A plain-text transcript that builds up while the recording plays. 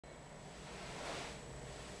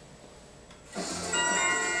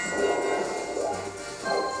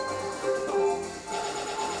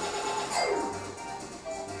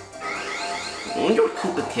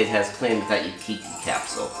Kid has claimed that Yukiki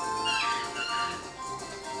capsule.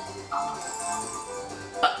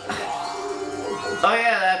 Oh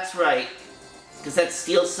yeah, that's right. Because that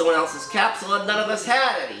steals someone else's capsule and none of us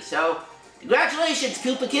had any, so... Congratulations,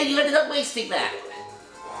 Koopa Kid, you ended up wasting that.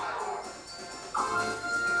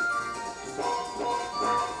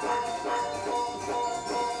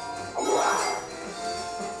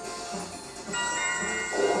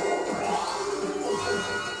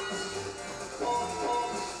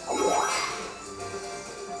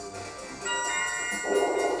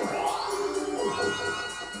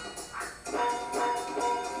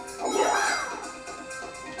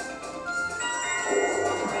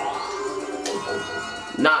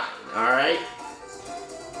 Alright.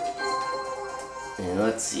 And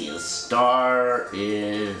let's see, the star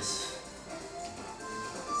is...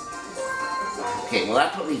 Okay, well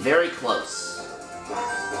that put me very close.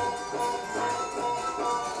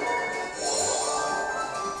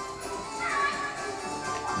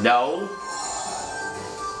 No.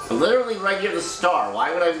 I'm literally right near the star.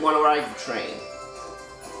 Why would I want to ride the train?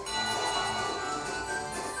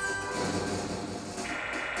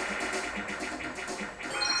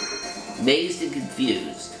 Mazed and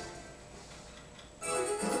confused.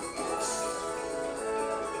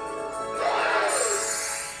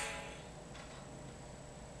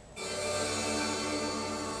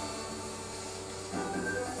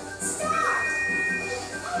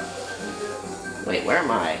 Wait, where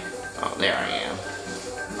am I? Oh, there I am.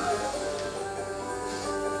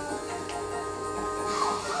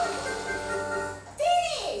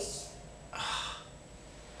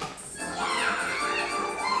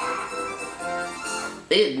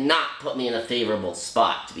 They did not put me in a favorable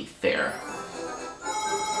spot, to be fair.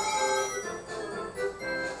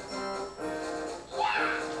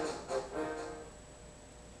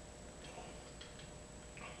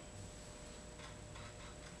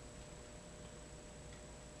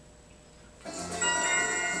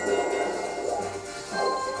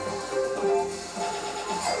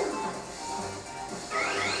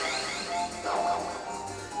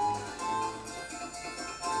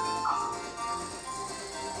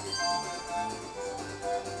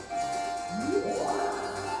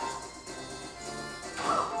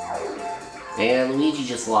 And Luigi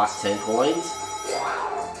just lost 10 coins.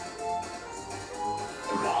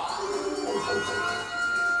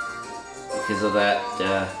 Because of that,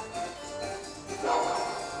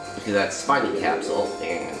 spiny capsule.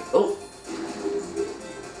 And, oh!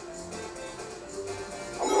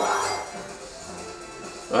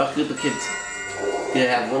 Well, Koopa Kid's gonna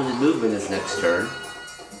have limited movement his next turn.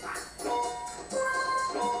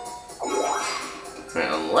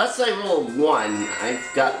 Well, unless I roll 1, I've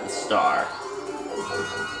got the star.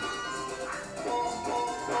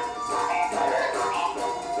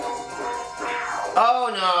 Oh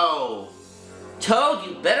no! Toad,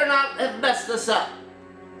 you better not have messed this up.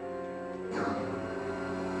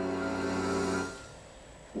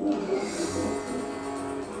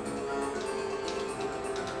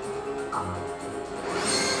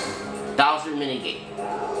 Bowser minigame.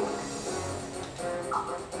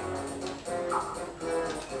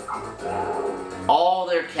 All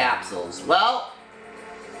their capsules. Well,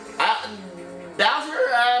 Bowser,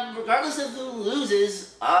 regardless of who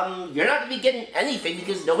loses, you're not going to be getting anything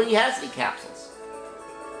because nobody has any capsules.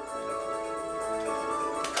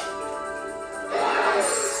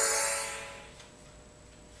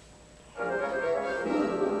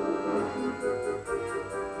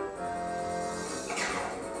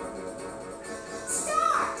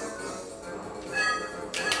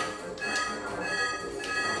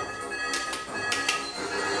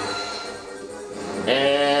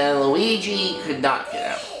 And Luigi could not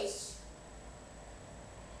get out.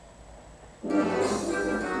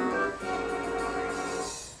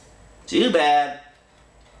 Too bad.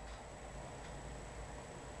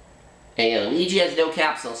 And Luigi has no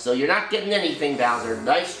capsule, so you're not getting anything, Bowser.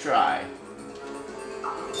 Nice try.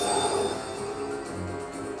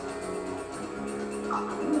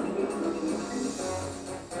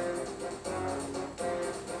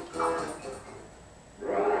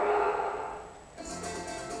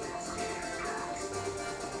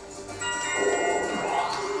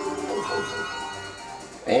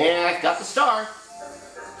 And I've got the star.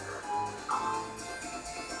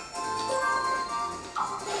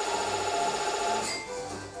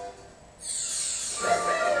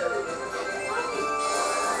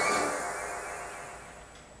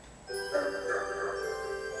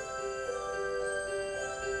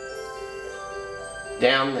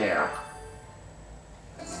 Down there.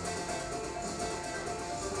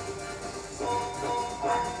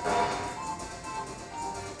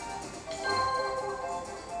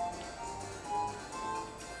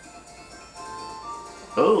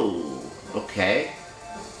 Oh, okay.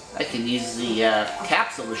 I can use the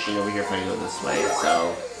capsule machine over here if I go this way,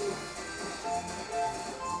 so...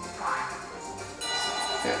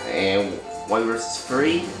 And 1 versus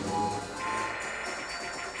 3.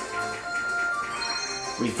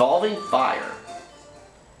 Revolving fire.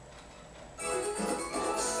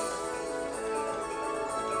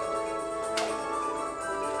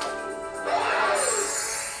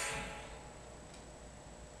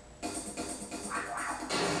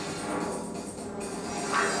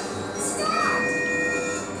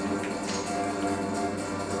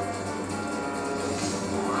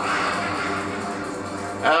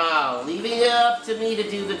 Oh, leaving it up to me to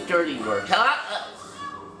do the dirty work, huh?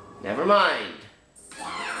 Never mind.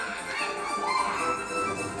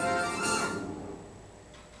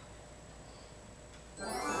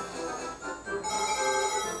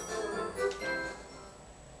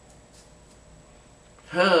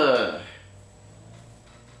 Huh.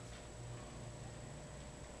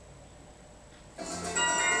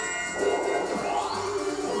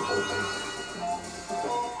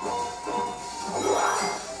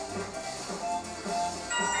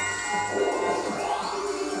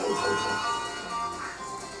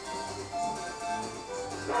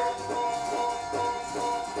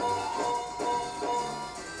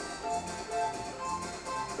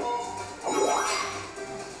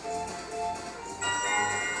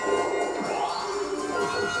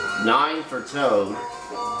 Nine for Toad.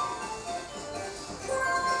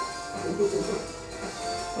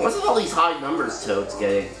 What's with all these high numbers Toad's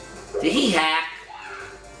getting? Did he hack?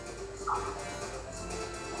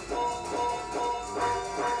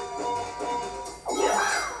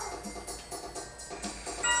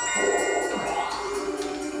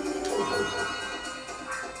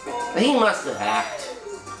 He must have hacked.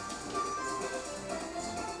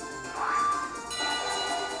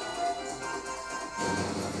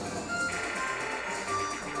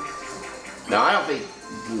 No, I don't think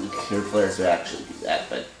computer players would actually do that,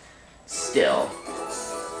 but still.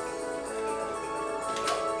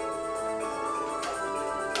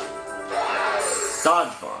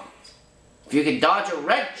 Dodge bombs. If you can dodge a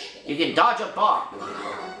wrench, you can dodge a bomb.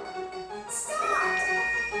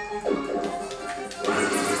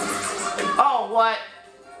 Oh, what?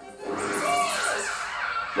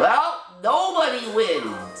 Well, nobody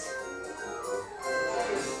wins.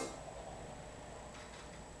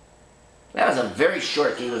 That was a very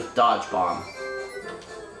short game of Dodge Bomb.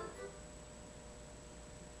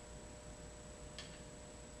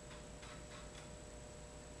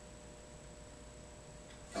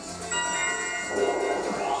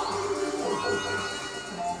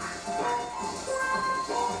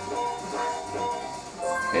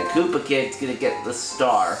 And Koopa Kid's gonna get the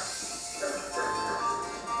star.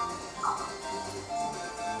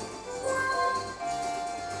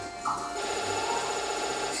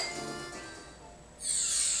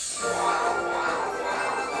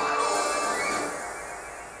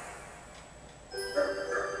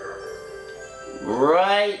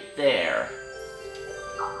 Right there.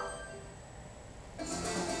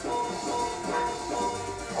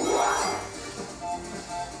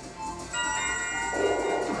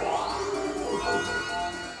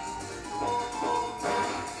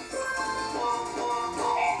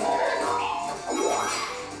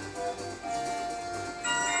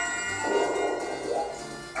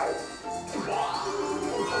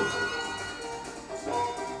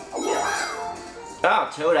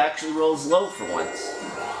 Oh, Toad actually rolls low for once.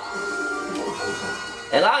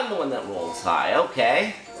 And I'm the one that rolls high,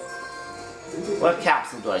 okay. What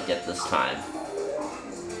capsule do I get this time?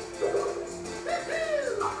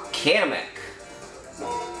 Kamek.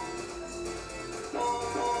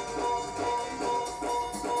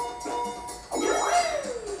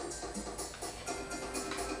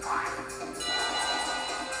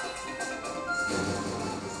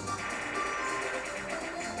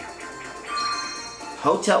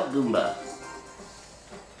 Hotel Goomba.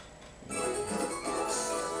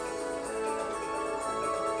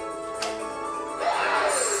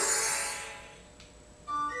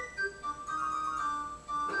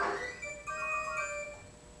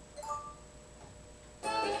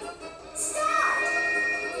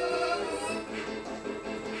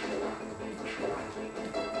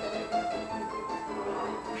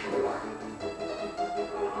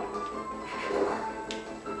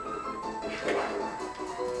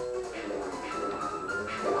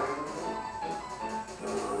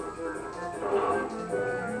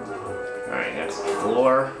 Alright, next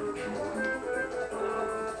floor.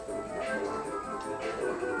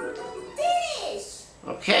 Finish!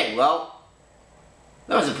 Okay, well,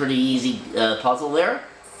 that was a pretty easy puzzle there.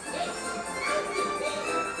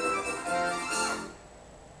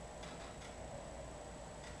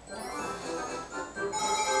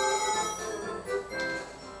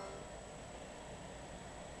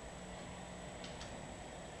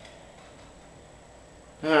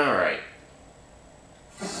 Alright.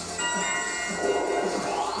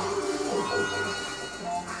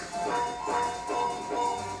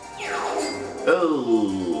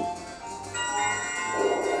 Oh.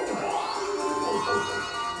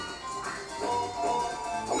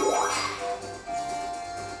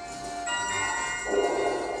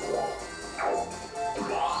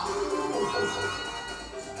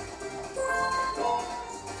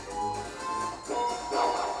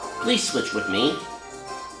 Please switch with me.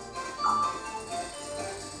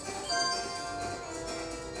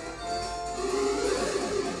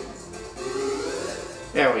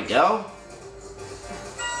 There we go.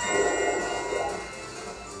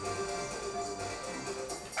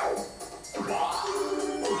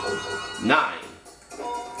 Nine.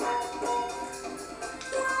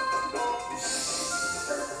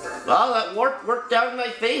 Well, that worked out in my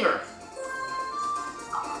favor.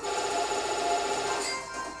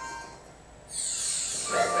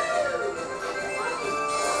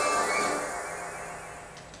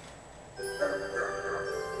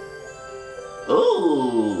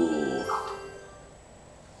 Ooh.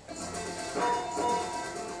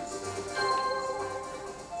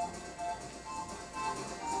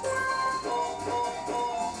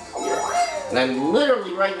 And I'm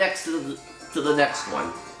literally right next to the next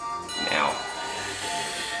one now.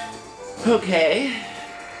 Okay.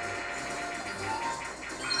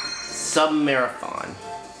 Sub-marathon.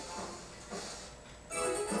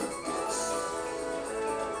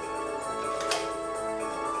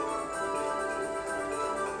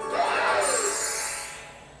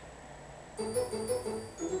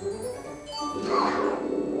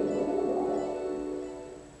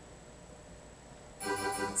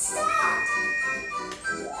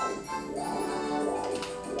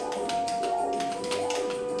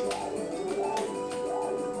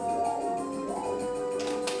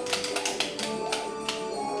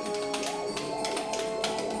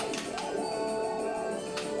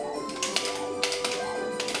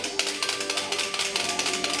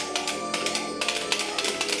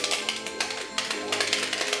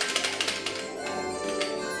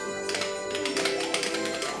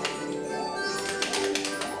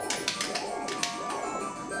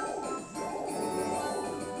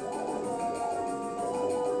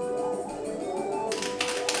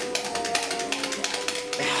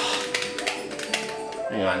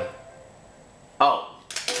 Hang on. Oh.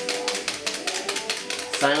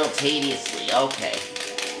 Simultaneously, okay.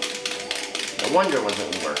 No wonder it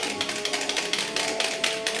wasn't working.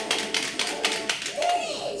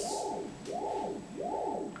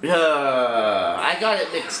 I got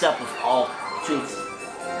it mixed up with all drinks.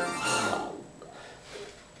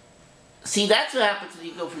 See, that's what happens when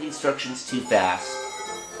you go for the instructions too fast.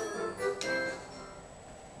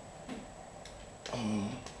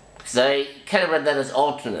 Because I kind of read that as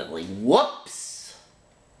alternately. Whoops!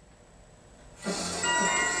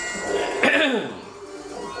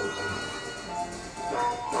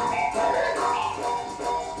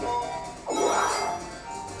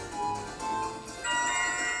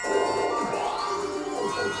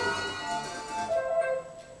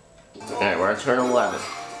 Alright, we're on turn 11.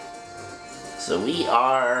 So we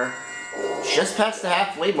are just past the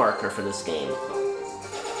halfway marker for this game.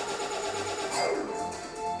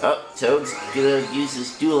 Oh, Toad's gonna use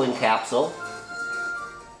his dueling capsule.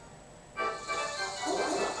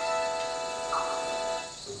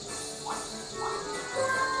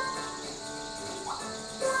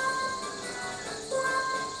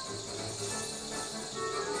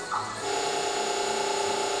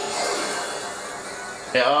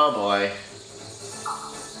 Oh boy.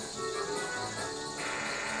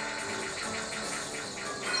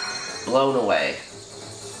 Blown away.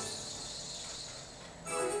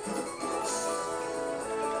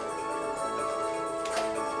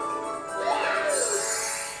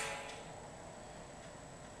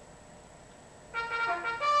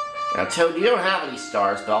 Now, Toad, you don't have any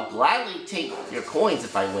stars, but I'll gladly take your coins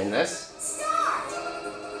if I win this.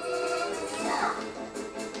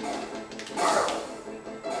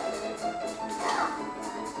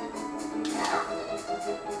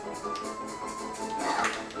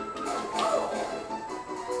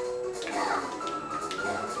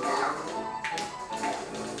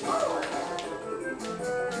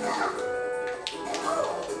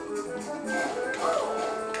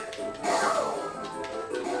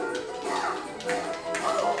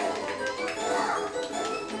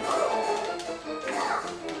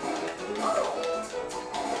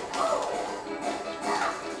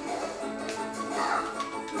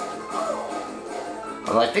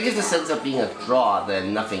 Well, I think if this ends up being a draw,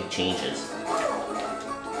 then nothing changes.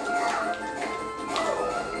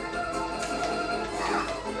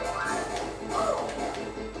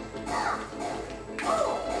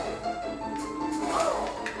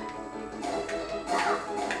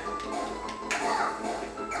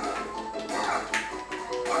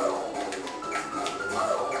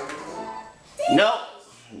 Nope.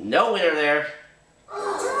 No winner there.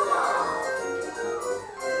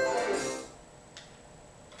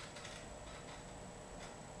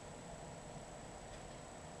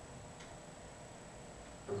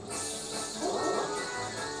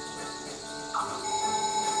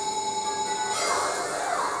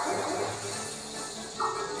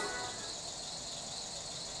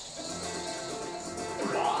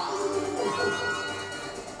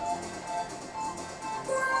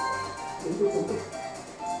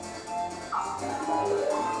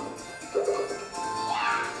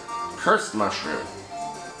 Cursed mushroom.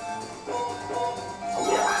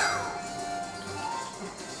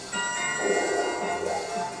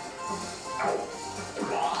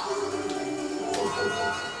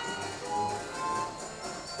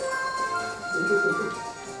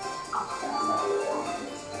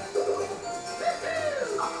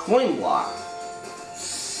 Coin block.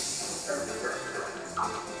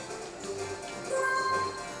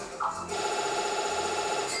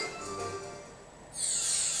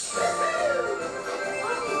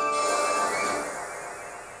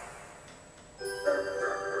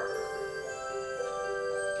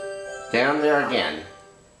 Down there again.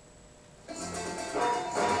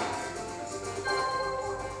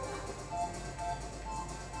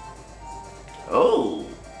 Oh.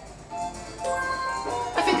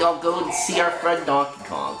 I think I'll go and see our friend Donkey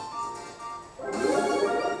Kong.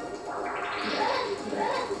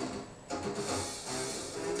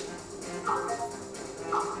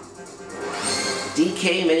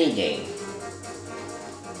 DK minigame.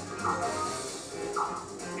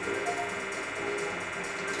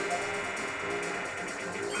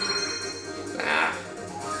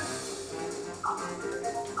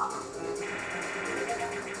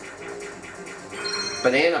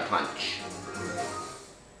 Banana punch.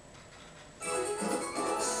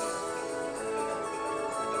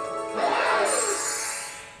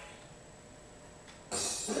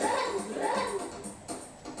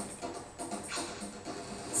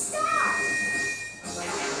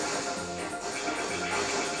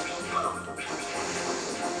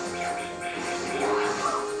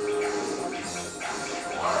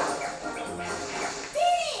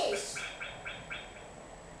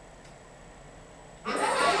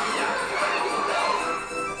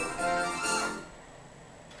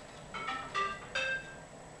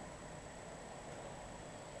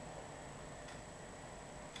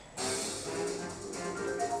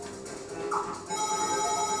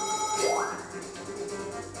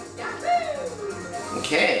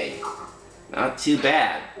 Okay, not too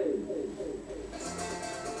bad.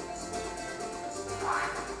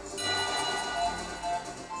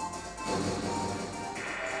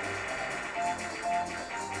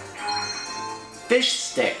 Fish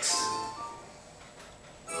sticks.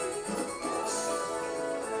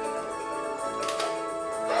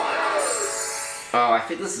 Oh, I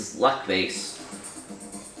think this is luck base.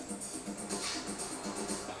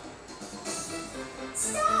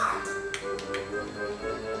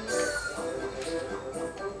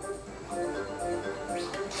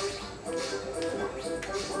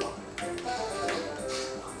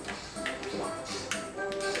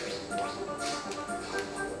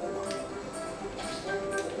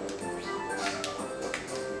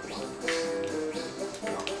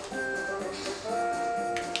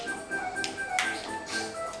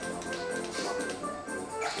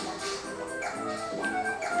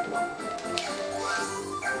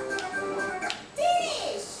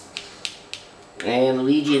 And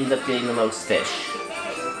Luigi ended up getting the most fish.